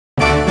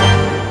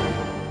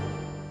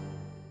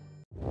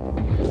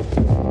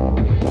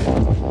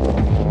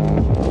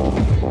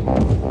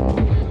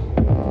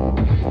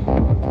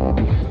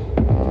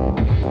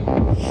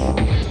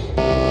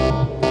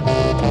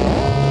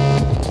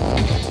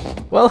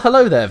Well,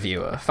 hello there,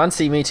 viewer.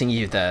 Fancy meeting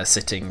you there,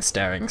 sitting,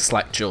 staring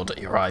slack-jawed at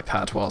your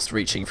iPad whilst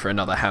reaching for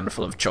another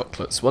handful of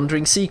chocolates,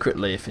 wondering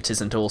secretly if it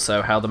isn't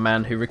also how the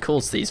man who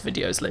records these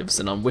videos lives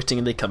and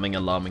unwittingly coming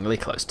alarmingly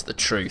close to the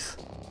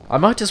truth. I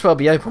might as well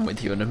be open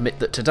with you and admit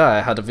that today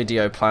I had a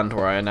video planned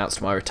where I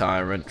announced my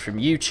retirement from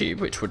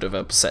YouTube, which would have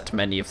upset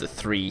many of the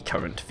 3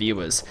 current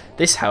viewers.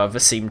 This, however,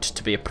 seemed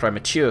to be a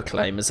premature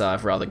claim, as I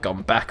have rather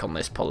gone back on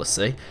this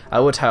policy. I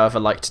would,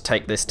 however, like to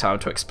take this time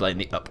to explain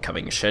the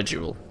upcoming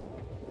schedule.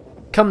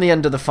 Come the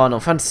end of the Final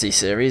Fantasy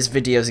series,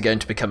 videos are going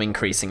to become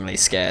increasingly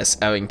scarce,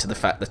 owing to the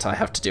fact that I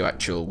have to do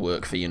actual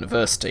work for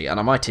university, and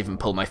I might even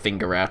pull my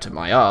finger out of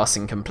my arse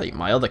and complete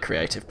my other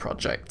creative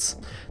projects.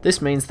 This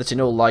means that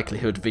in all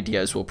likelihood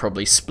videos will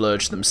probably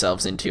splurge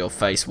themselves into your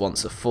face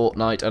once a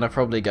fortnight, and are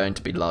probably going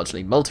to be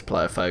largely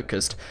multiplayer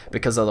focused,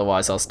 because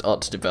otherwise I'll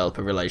start to develop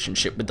a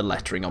relationship with the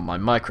lettering on my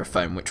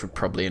microphone, which would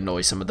probably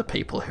annoy some of the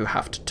people who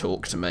have to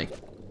talk to me.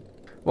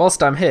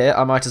 Whilst I'm here,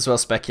 I might as well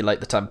speculate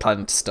that I'm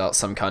planning to start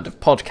some kind of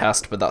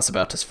podcast, but that's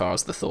about as far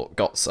as the thought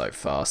got so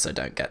far, so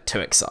don't get too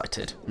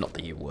excited. Not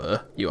that you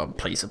were, you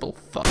unpleasable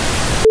fuck.